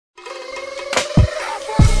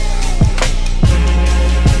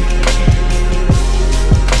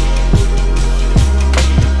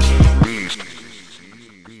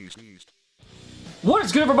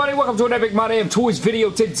everybody? Welcome to an Epic My Damn Toys video.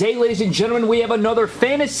 Today, ladies and gentlemen, we have another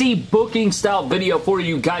fantasy booking style video for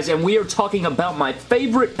you guys, and we are talking about my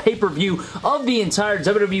favorite pay-per-view of the entire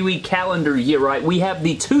WWE calendar year, right? We have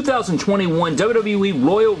the 2021 WWE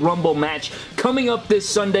Royal Rumble match coming up this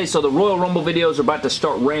Sunday, so the Royal Rumble videos are about to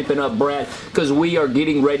start ramping up, Brad, because we are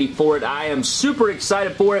getting ready for it. I am super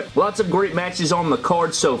excited for it. Lots of great matches on the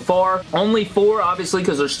card so far. Only 4, obviously,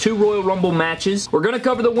 because there's 2 Royal Rumble matches. We're going to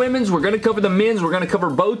cover the women's, we're going to cover the men's, we're going to cover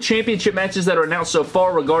both championship matches that are announced so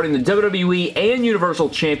far regarding the WWE and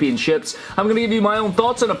Universal Championships. I'm going to give you my own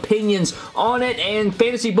thoughts and opinions on it and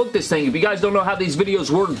fantasy book this thing. If you guys don't know how these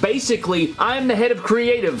videos work, basically, I'm the head of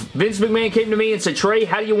creative. Vince McMahon came to me and said, Trey,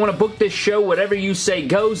 how do you want to book this show? Whatever you say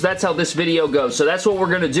goes. That's how this video goes. So that's what we're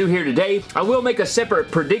going to do here today. I will make a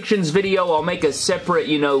separate predictions video. I'll make a separate,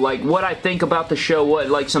 you know, like what I think about the show,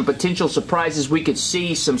 what, like some potential surprises we could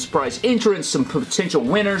see, some surprise entrants, some potential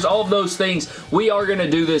winners, all of those things we are going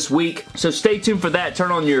to do this week. So stay tuned for that.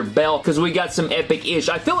 Turn on your bell because we got some epic-ish.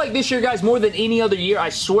 I feel like this year, guys, more than any other year, I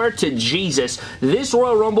swear to Jesus, this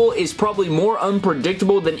Royal Rumble is probably more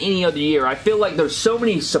unpredictable than any other year. I feel like there's so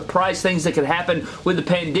many surprise things that could happen with the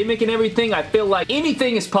pandemic and everything. I feel like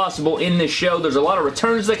anything is possible in this show. There's a lot of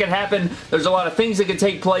returns that could happen. There's a lot of things that could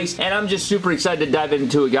take place, and I'm just super excited to dive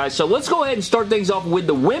into it, guys. So let's go ahead and start things off with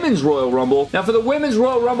the Women's Royal Rumble. Now, for the Women's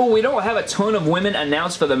Royal Rumble, we don't have a ton of women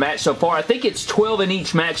announced for the match so far. I think it's 12 in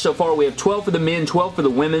each match so far. We have 12 for the men, 12 for the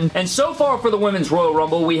women. And so far for the Women's Royal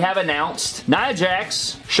Rumble, we have announced Nia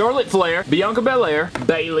Jax, Charlotte Flair, Bianca Belair,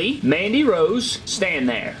 Bayley, Mandy Rose, stand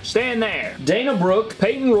there, Dana Brooke,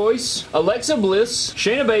 Peyton Royce, Alexa Bliss,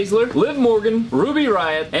 Shayna Baszler, Liv Morgan, Ruby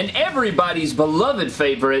Riott, and everybody's beloved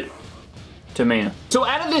favorite, Tamina. So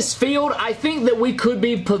out of this field, I think that we could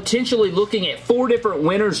be potentially looking at 4 different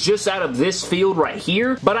winners just out of this field right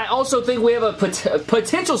here. But I also think we have a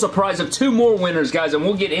potential surprise of 2 more winners, guys, and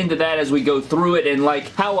we'll get into that as we go through it and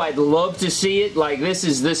like how I'd love to see it. Like this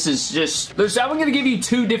is just I'm going to give you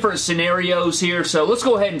 2 different scenarios here. So let's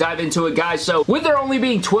go ahead and dive into it, guys. So with there only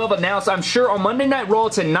being 12 announced, I'm sure on Monday Night Raw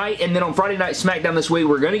tonight and then on Friday Night SmackDown this week,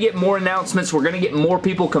 we're going to get more announcements. We're going to get more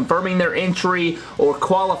people confirming their entry or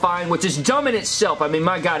qualifying, which is dumb in itself. I mean,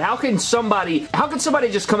 my God, how can somebody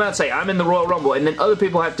just come out and say, I'm in the Royal Rumble, and then other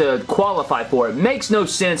people have to qualify for it? Makes no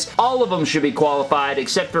sense. All of them should be qualified,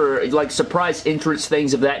 except for, like, surprise entrance,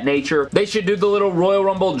 things of that nature. They should do the little Royal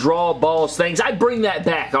Rumble draw balls things. I'd bring that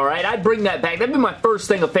back, alright? I'd bring that back. That'd be my first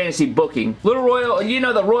thing of fantasy booking. Little Royal, you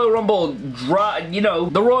know, the Royal Rumble draw, you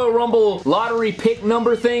know, the Royal Rumble lottery pick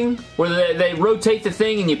number thing, where they rotate the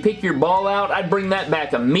thing and you pick your ball out. I'd bring that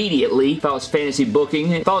back immediately if I was fantasy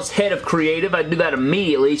booking. If I was head of creative, I'd do that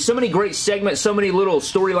immediately. So many great segments, so many little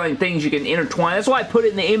storyline things you can intertwine. That's why I put it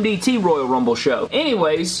in the MDT Royal Rumble show.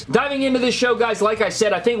 Anyways, diving into this show, guys, like I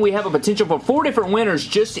said, I think we have a potential for 4 different winners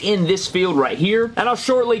just in this field right here. And I'll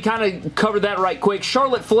shortly kind of cover that right quick.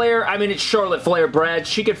 Charlotte Flair, I mean, it's Charlotte Flair, Brad.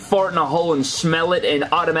 She could fart in a hole and smell it and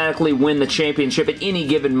automatically win the championship at any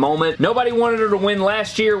given moment. Nobody wanted her to win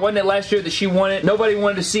last year. Wasn't it last year that she won it? Nobody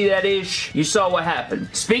wanted to see that ish. You saw what happened.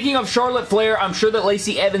 Speaking of Charlotte Flair, I'm sure that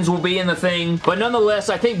Lacey Evans will be in the thing, but nonetheless,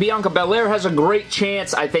 I think Bianca Belair has a great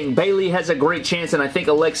chance, I think Bayley has a great chance, and I think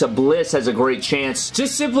Alexa Bliss has a great chance.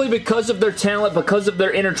 Just simply because of their talent, because of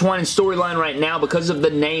their intertwining storyline right now, because of the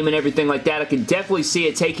name and everything like that, I can definitely see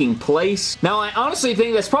it taking place. Now, I honestly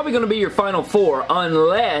think that's probably going to be your final 4,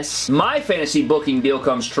 unless my fantasy booking deal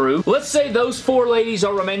comes true. Let's say those 4 ladies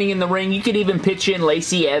are remaining in the ring. You could even pitch in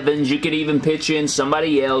Lacey Evans. You could even pitch in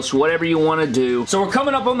somebody else, whatever you want to do. So we're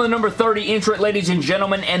coming up on the number 30 entrant, ladies and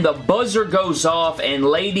gentlemen, and the buzzer goes off, and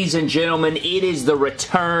ladies and gentlemen, it is the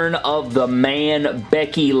return of the man,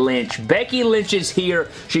 Becky Lynch. Becky Lynch is here.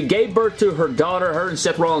 She gave birth to her daughter, her and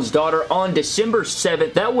Seth Rollins' daughter, on December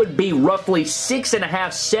 7th. That would be roughly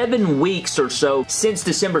 7 weeks or so since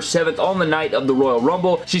December 7th on the night of the Royal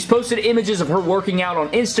Rumble. She's posted images of her working out on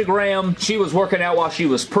Instagram. She was working out while she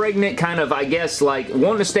was pregnant, kind of, I guess, like,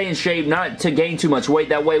 wanting to stay in shape, not to gain too much weight.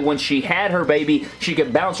 That way, when she had her baby, she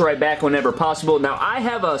could bounce right back whenever possible. Now, I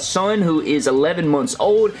have a son who is 11 months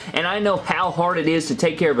old, and I know how hard it is to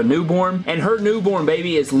take care of a newborn, and her newborn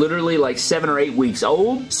baby is literally like 7 or 8 weeks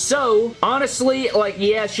old. So, honestly, like,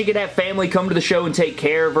 yeah, she could have family come to the show and take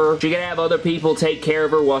care of her. She could have other people take care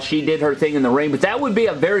of her while she did her thing in the ring, but that would be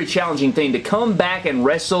a very challenging thing. To come back and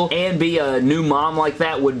wrestle and be a new mom like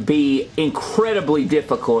that would be incredibly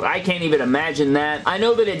difficult. I can't even imagine that. I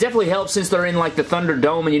know that it definitely helps since they're in like the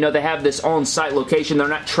Thunderdome and, you know, they have this on-site location. They're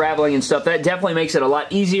not traveling and stuff. That definitely makes it a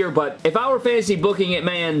lot easier, but if I were fantasy booking it,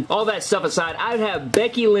 man, all that stuff aside, I'd have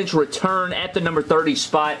Becky Lynch return at the number 30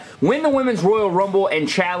 spot, win the Women's Royal Rumble, and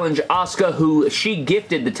challenge Asuka, who she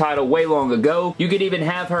gifted the title way long ago. You could even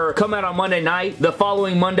have her come out on Monday night, the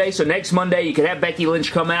following Monday, so next Monday you could have Becky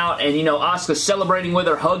Lynch come out and, you know, Asuka celebrating with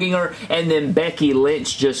her, hugging her, and then Becky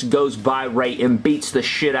Lynch just goes by Ray and beats the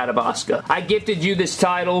shit out of Asuka. I gifted you this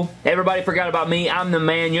title. Everybody forgot about me. I'm the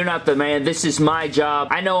man. You're not the man. This is my job.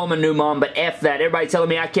 I know I'm a new mom, but F that. Everybody telling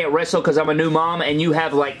me I can't wrestle because I'm a new mom, and you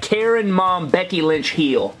have like Karen mom Becky Lynch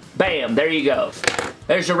heel. Bam, there you go.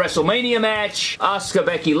 There's your WrestleMania match. Asuka,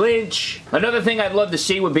 Becky Lynch. Another thing I'd love to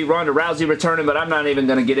see would be Ronda Rousey returning, but I'm not even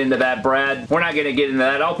going to get into that, Brad. We're not going to get into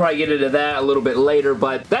that. I'll probably get into that a little bit later,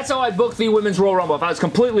 but that's how I book the Women's Royal Rumble. If I was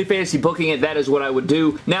completely fantasy booking it, that is what I would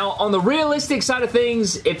do. Now, on the realistic side of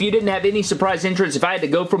things, if you didn't have any surprise entrants, if I had to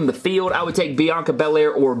go from the field, I would take Bianca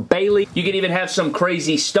Belair or Bayley. You could even have some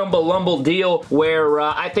crazy stumble-lumble deal where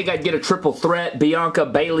I think I'd get a triple threat, Bianca,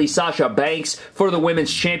 Bayley, Sasha Banks for the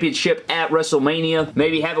Women's Championship at WrestleMania.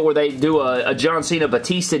 Maybe have it where they do a John Cena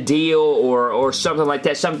Batista deal or something like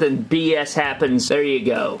that. Something BS happens. There you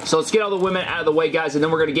go. So let's get all the women out of the way, guys, and then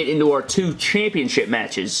we're going to get into our 2 championship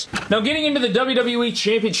matches. Now, getting into the WWE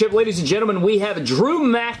Championship, ladies and gentlemen, we have Drew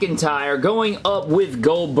McIntyre going up with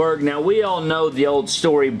Goldberg. Now, we all know the old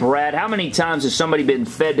story, Brad. How many times has somebody been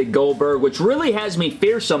fed to Goldberg, which really has me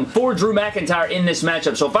fearsome for Drew McIntyre in this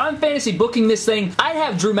matchup. So if I'm fantasy booking this thing, I'd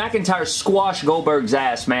have Drew McIntyre squash Goldberg's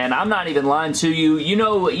ass, man. I'm not even lying to you. You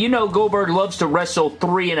know Goldberg loves to wrestle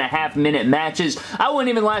 3.5-minute matches. I wouldn't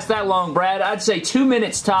even last that long, Brad. I'd say 2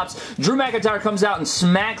 minutes tops. Drew McIntyre comes out and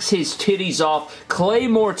smacks his titties off.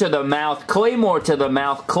 Claymore to the mouth. Claymore to the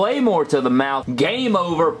mouth. Claymore to the mouth. Game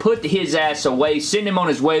over. Put his ass away. Send him on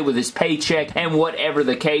his way with his paycheck and whatever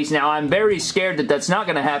the case. Now, I'm very scared that that's not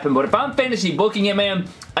going to happen, but if I'm fantasy booking it, man,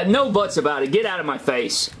 no buts about it. Get out of my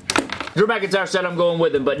face. Drew McIntyre said I'm going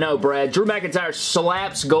with him, but no, Brad. Drew McIntyre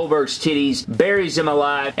slaps Goldberg's titties, buries him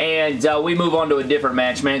alive, and we move on to a different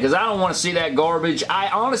match, man, because I don't want to see that garbage.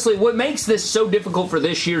 Honestly, what makes this so difficult for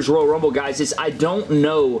this year's Royal Rumble, guys, is I don't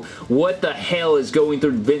know what the hell is going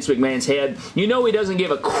through Vince McMahon's head. You know he doesn't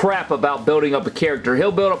give a crap about building up a character.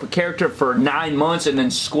 He'll build up a character for 9 months and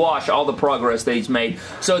then squash all the progress that he's made.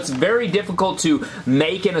 So it's very difficult to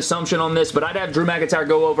make an assumption on this, but I'd have Drew McIntyre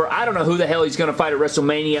go over. I don't know who the hell he's going to fight at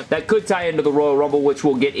WrestleMania. That could tie into the Royal Rumble, which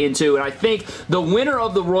we'll get into, and I think the winner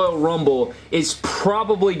of the Royal Rumble is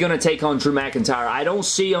probably going to take on Drew McIntyre. I don't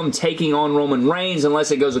see him taking on Roman Reigns unless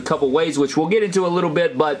it goes a couple ways, which we'll get into a little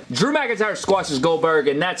bit, but Drew McIntyre squashes Goldberg,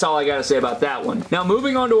 and that's all I got to say about that one. Now,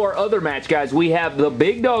 moving on to our other match, guys, we have the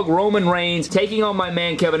big dog Roman Reigns taking on my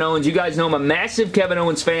man Kevin Owens. You guys know I'm a massive Kevin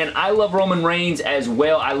Owens fan. I love Roman Reigns as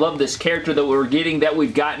well. I love this character that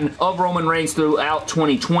we've gotten of Roman Reigns throughout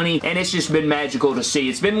 2020, and it's just been magical to see.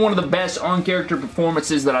 It's been one of the best on-character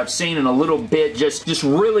performances that I've seen in a little bit. Just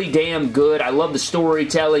really damn good. I love the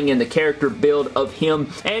storytelling and the character build of him,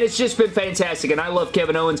 and it's just been fantastic, and I love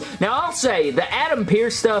Kevin Owens. Now, I'll say, the Adam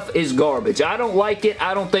Pearce stuff is garbage. I don't like it.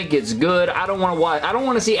 I don't think it's good. I don't want to watch. I don't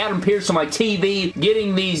want to see Adam Pearce on my TV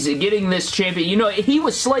getting this champion. You know, he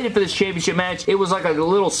was slated for this championship match. It was like a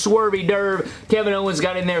little swervy derv. Kevin Owens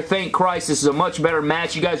got in there. Thank Christ, this is a much better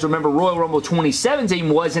match. You guys remember Royal Rumble 2017,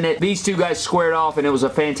 wasn't it? These two guys squared off, and it was a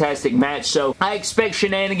fantastic match. So I expect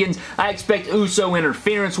shenanigans. I expect Uso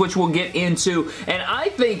interference, which we'll get into. And I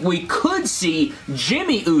think we could see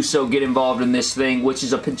Jimmy Uso get involved in this thing, which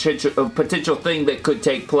is a potential thing that could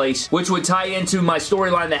take place, which would tie into my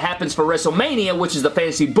storyline that happens for WrestleMania, which is the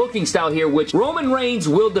fantasy booking style here, which Roman Reigns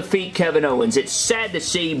will defeat Kevin Owens. It's sad to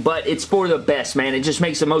see, but it's for the best, man. It just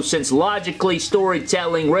makes the most sense logically,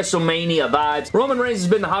 storytelling, WrestleMania vibes. Roman Reigns has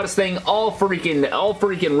been the hottest thing all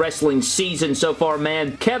freaking wrestling season so far,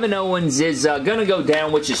 man. Kevin Owens is gonna go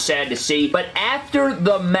down, which is sad to see. But after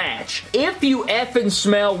the match, if you effing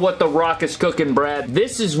smell what The Rock is cooking, Brad,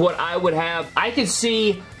 this is what I would have. I could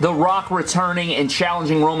see The Rock returning and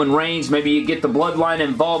challenging Roman Reigns. Maybe you get the bloodline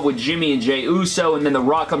involved with Jimmy and Jey Uso, and then The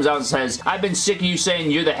Rock comes out and says, I've been sick of you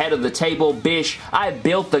saying you're the head of the table, bish. I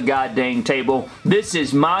built the goddamn table. This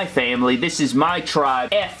is my family. This is my tribe.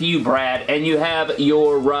 F you, Brad. And you have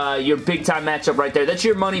your big time matchup right there. That's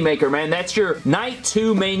your moneymaker, man. That's your Night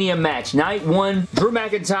 2 Mania match. Night 1, Drew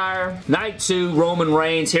McIntyre. Night 2, Roman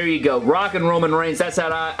Reigns. Here you go. Rock and Roman Reigns. That's how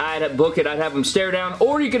I'd book it. I'd have them stare down.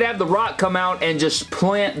 Or you could have The Rock come out and just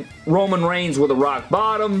plant cement Roman Reigns with a rock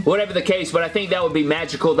bottom, whatever the case, but I think that would be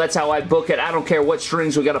magical. That's how I book it. I don't care what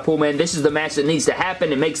strings we got to pull, man. This is the match that needs to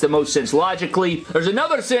happen. It makes the most sense logically. There's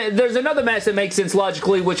another match that makes sense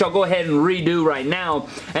logically, which I'll go ahead and redo right now,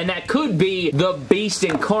 and that could be the Beast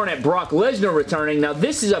Incarnate, Brock Lesnar, returning. Now,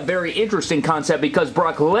 this is a very interesting concept because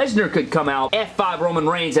Brock Lesnar could come out, F5 Roman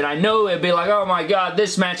Reigns, and I know it'd be like, oh my god,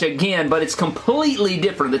 this match again, but it's completely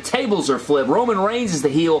different. The tables are flipped. Roman Reigns is the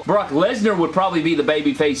heel. Brock Lesnar would probably be the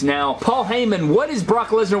babyface now. Paul Heyman, what is Brock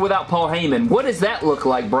Lesnar without Paul Heyman? What does that look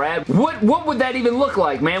like, Brad? What would that even look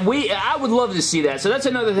like, man? I would love to see that. So that's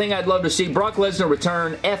another thing I'd love to see. Brock Lesnar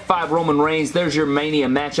return, F5 Roman Reigns. There's your Mania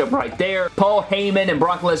matchup right there. Paul Heyman and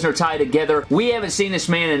Brock Lesnar tie together. We haven't seen this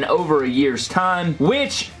man in over a year's time,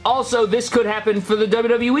 which also this could happen for the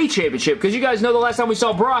WWE Championship because you guys know the last time we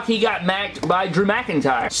saw Brock, he got macked by Drew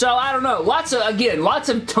McIntyre. So I don't know. Lots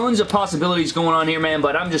of tons of possibilities going on here, man,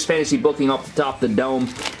 but I'm just fantasy booking off the top of the dome,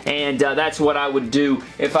 and that's what I would do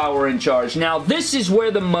if I were in charge. Now, this is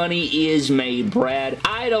where the money is made, Brad.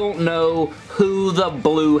 I don't know who the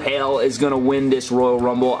blue hell is going to win this Royal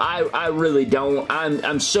Rumble. I really don't.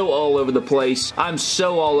 I'm so all over the place. I'm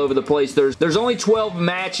so all over the place. There's only 12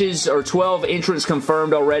 matches or 12 entrants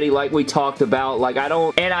confirmed already, like we talked about. Like,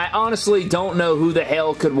 I honestly don't know who the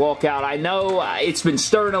hell could walk out. I know it's been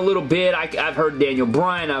stirring a little bit. I've heard Daniel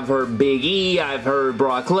Bryan. I've heard Big E. I've heard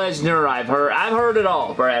Brock Lesnar. I've heard it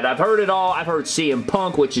all, Brad. I've heard it all. I've heard CM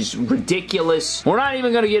Punk, which is ridiculous. We're not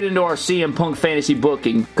even going to get into our CM Punk fantasy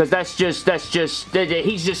booking because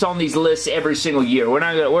he's just on these lists every single year. We're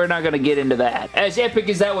not going to get into that. As epic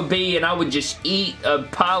as that would be, and I would just eat a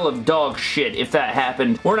pile of dog shit if that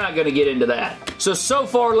happened, we're not going to get into that. So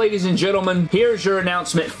far, ladies and gentlemen, here's your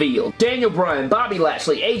announcement field. Daniel Bryan, Bobby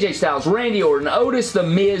Lashley, AJ Styles, Randy Orton, Otis The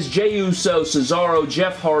Miz, Jey Uso, Cesaro,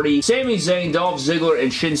 Jeff Hardy, Sami Zayn, Dolph Ziggler,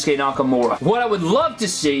 and Shinsuke Nakamura. What I would love to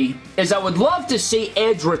see is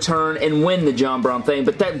Edge return and win the John Brown thing,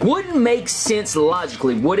 but that wouldn't make sense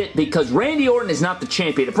logically, would it? Because Randy Orton is not the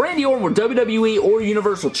champion. If Randy Orton were WWE or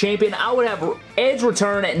Universal Champion, I would have Edge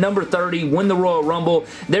return at number 30, win the Royal Rumble.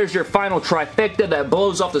 There's your final trifecta that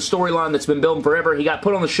blows off the storyline that's been building forever. He got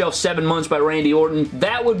put on the shelf 7 months by Randy Orton.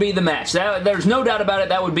 That would be the match. There's no doubt about it.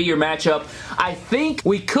 That would be your matchup. I think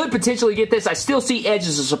we could potentially get this. I still see Edge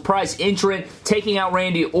as a surprise entrant, taking out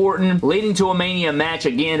Randy Orton, leading to a Mania match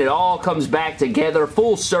again. It all comes back together,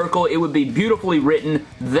 full circle. It would be beautifully written.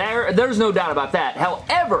 There's no doubt about that.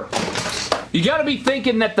 However, you gotta be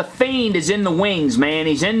thinking that The Fiend is in the wings, man.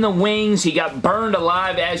 He's in the wings. He got burned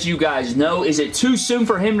alive, as you guys know. Is it too soon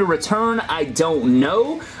for him to return? I don't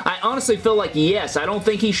know. I honestly feel like yes. I don't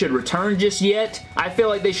think he should return just yet. I feel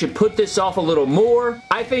like they should put this off a little more.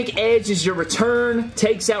 I think Edge is your return,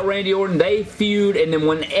 takes out Randy Orton, they feud, and then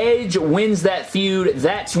when Edge wins that feud,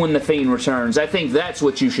 that's when The Fiend returns. I think that's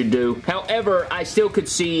what you should do. However, I still could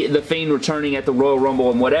see The Fiend returning at the Royal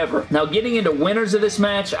Rumble and whatever. Now, getting into winners of this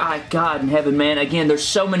match, God in heaven, man. Again, there's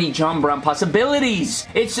so many John Brown possibilities.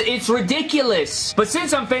 It's ridiculous. But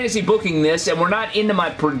since I'm fantasy booking this, and we're not into my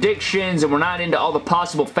predictions, and we're not into all the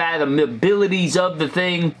possible fathomabilities of the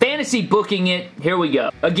thing, fantasy booking it, here we go.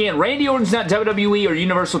 Again, Randy Orton's not WWE or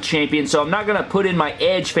Universal Champion, so I'm not going to put in my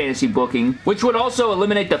Edge fantasy booking, which would also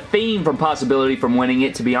eliminate The Fiend from possibility from winning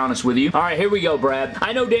it, to be honest with you. Alright, here we go, Brad.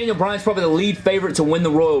 I know Daniel Bryan's probably the lead favorite to win the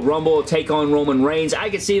Royal Rumble, take on Roman Reigns. I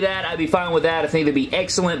could see that. I'd be fine with that. I think that'd be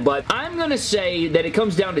excellent, but I'm going to say that it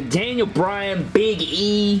comes down to Daniel Bryan, Big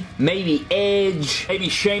E, maybe Edge, maybe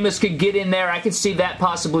Sheamus could get in there. I could see that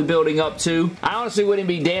possibly building up too. I honestly wouldn't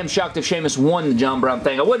be damn shocked if Sheamus won the John Brown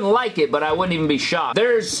thing. I wouldn't like it, but I wouldn't even be shocked.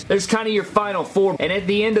 There's kind of your final four, and at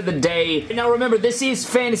the end of the day, now remember, this is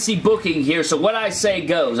fantasy booking here, so what I say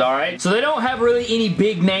goes, alright? So they don't have really any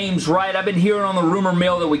big names, right? I've been hearing on the rumor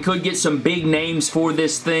mill that we could get some big names for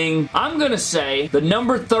this thing. I'm gonna say the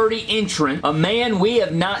number 30 entrant, a man we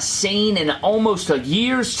have not seen in almost a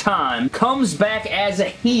year's time, comes back as a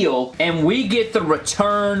heel, and we get the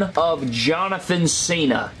return of Jonathan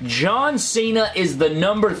Cena. John Cena is the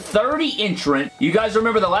number 30 entrant. You guys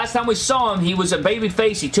remember the last time we saw him, he was a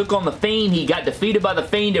babyface. He took on The Fiend. He got defeated by The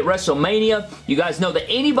Fiend at WrestleMania. You guys know that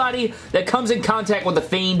anybody that comes in contact with The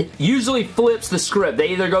Fiend usually flips the script. They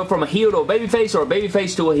either go from a heel to a babyface or a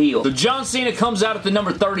babyface to a heel. So John Cena comes out at the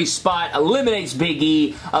number 30 spot, eliminates Big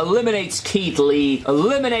E, eliminates Keith Lee,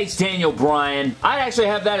 eliminates Daniel Bryan. I actually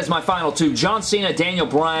have that as my final two. John Cena, Daniel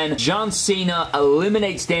Bryan. John Cena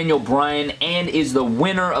eliminates Daniel Bryan and is the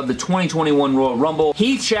winner of the 2021 Royal Rumble.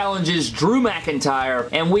 He challenges Drew McIntyre,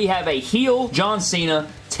 and we have a heel John Cena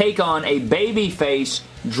take on a babyface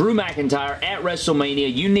Drew McIntyre at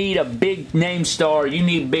WrestleMania. You need a big name star. You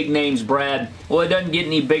need big names, Brad. Well, it doesn't get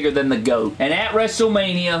any bigger than the GOAT. And at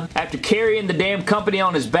WrestleMania, after carrying the damn company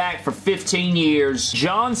on his back for 15 years,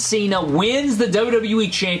 John Cena wins the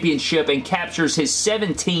WWE Championship and captures his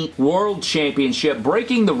 17th World Championship,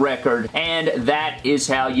 breaking the record, and that is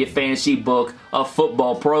how you fantasy book a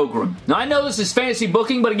football program. Now, I know this is fantasy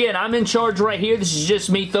booking, but again, I'm in charge right here. This is just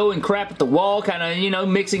me throwing crap at the wall, kind of, you know,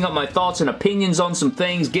 mixing up my thoughts and opinions on some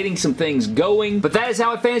things, getting some things going. But that is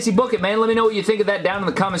how I fantasy book it, man. Let me know what you think of that down in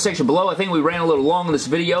the comment section below. I think we ran a little long in this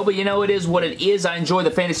video, but you know, it is what it is. I enjoy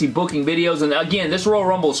the fantasy booking videos, and again, this Royal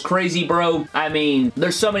Rumble is crazy, bro. I mean,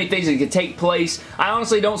 there's so many things that could take place. I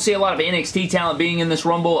honestly don't see a lot of NXT talent being in this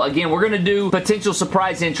Rumble. Again, we're going to do potential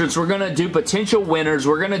surprise entrants. We're going to do potential winners.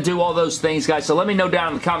 We're going to do all those things, guys. So let me know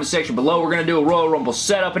down in the comment section below. We're going to do a Royal Rumble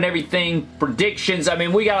setup and everything. Predictions. I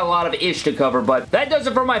mean, we got a lot of ish to cover, but that does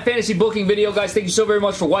it for my fantasy booking video, guys. Thank you so very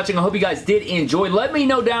much for watching. I hope you guys did enjoy. Let me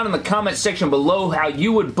know down in the comment section below how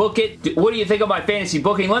you would book it. What do you think of my fantasy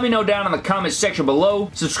booking? Let me know down in the comment section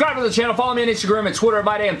below. Subscribe to the channel. Follow me on Instagram and Twitter at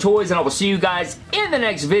MyDamnToys, and I will see you guys in the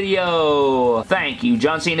next video. Thank you.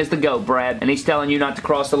 John Cena's the GOAT, Brad, and he's telling you not to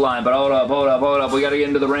cross the line, but hold up, hold up, hold up. We got to get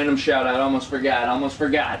into the random shout-out. Almost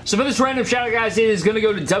forgot. So for this random shout-out, guys, it is going to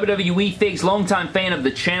go to WWE Figs, longtime fan of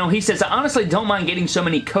the channel. He says, I honestly don't mind getting so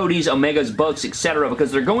many Codys, Omegas, Bucks, etc.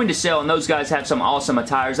 because they're going to sell, and those guys have some awesome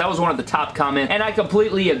attires. That was one of the top comments, and I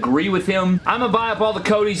completely agree with him. I'm going to buy up all the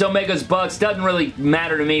Codys, Omegas, Bucks. Doesn't really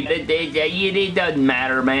matter to me. It doesn't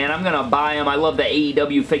matter, man. I'm going to buy them. I love the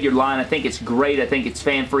AEW figure line. I think it's great. I think it's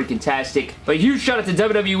fan-freaking-tastic. But huge shout out to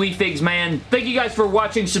WWE Figs, man. Thank you guys for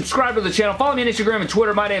watching. Subscribe to the channel. Follow me on Instagram and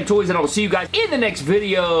Twitter, MyDamnToys, and I will see you guys in the next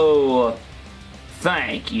video.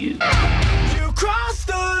 Thank you. You crossed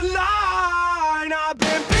the line, I've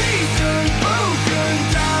been beaten.